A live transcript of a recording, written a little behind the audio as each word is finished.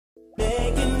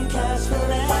Making cash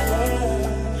forever.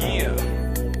 Yeah,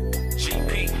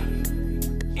 GP,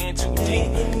 in too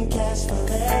deep. Making cash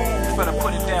forever. Finna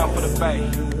put it down for the bay.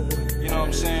 You know what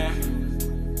I'm saying?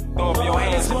 Throw up your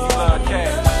hands if you love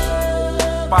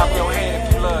cash. Bob your head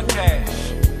if you love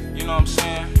cash. You know what I'm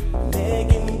saying?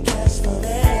 Making cash forever.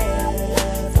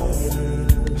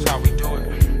 That's how we do it.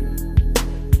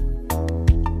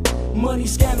 Money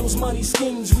scandals, money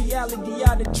schemes, reality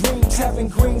out of dreams. Having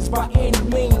greens by any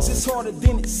means, it's harder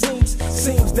than it seems.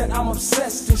 Seems that I'm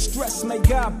obsessed and stressed. May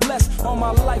God bless all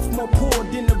my life, more poor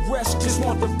than the rest. Just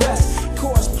want the best.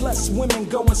 Cars plus women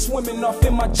going swimming off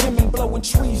in my gym and blowing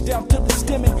trees down to the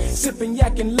stemming. Sipping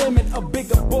yak and lemon, a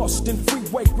bigger boss than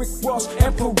Freeway, Rick Ross,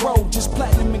 and Parole. Just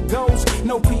platinum and golds,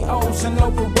 no POs and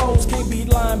no paroles. Can't be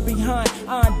lying behind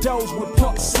iron doors with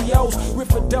punk COs,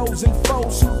 riffados and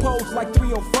foes who pose like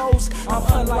 304s. I'm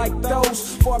unlike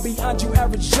those, far beyond you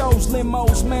average Joes.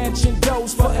 Limos, mansion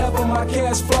doors, forever my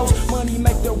cash flows. Money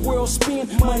make the world spin,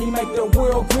 money make the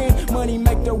world grin, money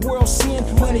make the world sin,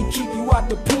 money keep you out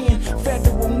the pen.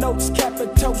 Federal notes,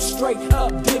 capital straight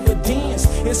up dividends.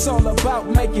 It's all about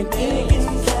making ends.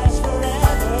 Making cash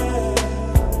forever.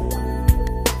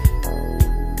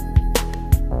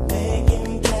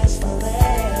 Making cash forever.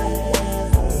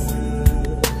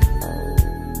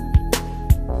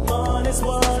 Money's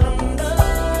what I'm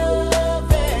loving.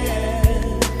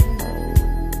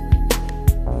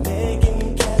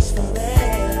 Making cash forever.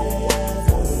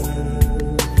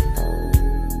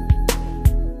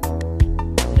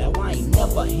 Now I ain't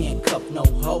never handcuffed no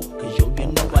hoe, cause you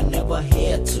know I never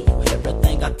had to.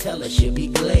 Everything I tell her she'll be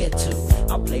glad to.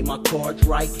 I play my cards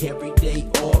right every day,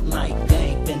 all night.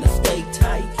 Gang finna stay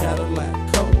tight,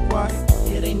 Cadillac, coat white.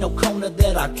 It ain't no corner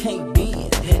that I can't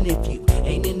bend. And if you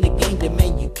ain't in the game, then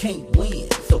man, you can't win.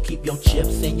 So keep your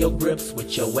chips and your grips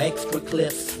with your extra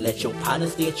clips. Let your partner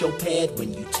stay at your pad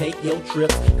when you take your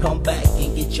trips. Come back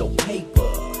and get your paper.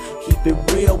 Keep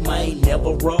it real, man,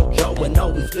 never raw jaw and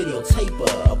always videotaper.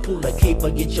 Pull a caper,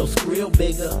 get your skrill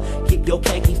bigger. Keep your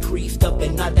khakis creased up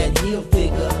and not that heel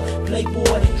figure.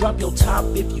 Playboy, drop your top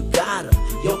if you got 'em.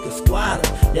 Yo can squatter,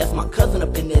 that's my cousin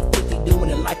up in that 50 doing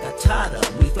it like I taught her.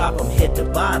 We fly from head to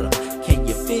bottom. Can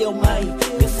you feel me?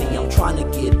 You see, I'm trying to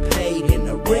get paid in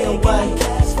a real way. Making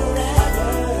cash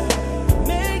forever.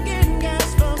 Making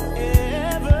cash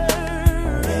forever.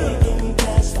 Making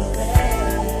cash forever.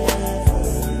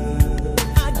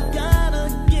 I gotta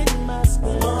get my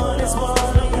stuff. Money's what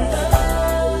I'm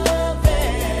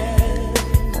loving.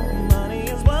 Money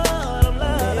is what I'm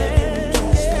loving.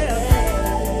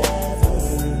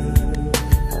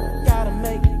 Gotta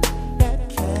make that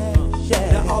cash.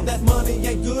 Yeah. Now all that money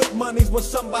ain't good, money's what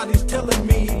somebody's telling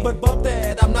me. But bump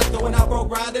that, I'm not going out road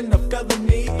riding a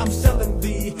felony. I'm selling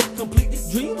the complete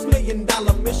dreams,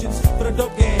 $1,000,000 missions for the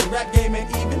dope game, rap game, and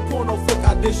even porno flick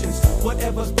auditions.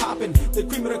 Whatever's poppin', the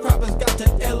cream of the crop has got to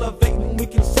elevate when we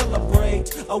can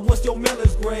celebrate. What's your mail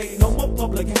is great, no more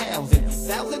public housing,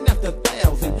 thousand after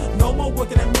thousand. No more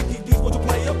working at Mickey D's, what you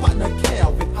play a partner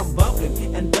Calvin. I'm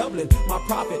bubbling and doubling my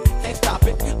profit, can't stop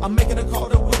it. I'm making a call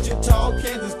to Wichita,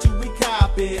 Kansas till we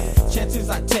copy. Chances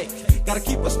I take, gotta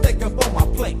keep a steak up on my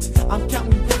plate. I'm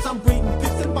counting pips, I'm breeding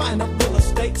pips and buying up real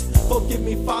estate. Forgive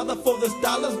me, Father, for this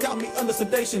dollar's got me under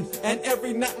sedation. And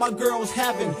every night my girl's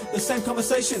having the same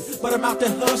conversation. But I'm out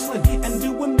there hustling and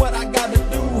doing what I gotta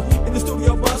do. In the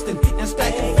studio busting and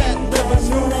stacking fat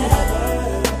revenue.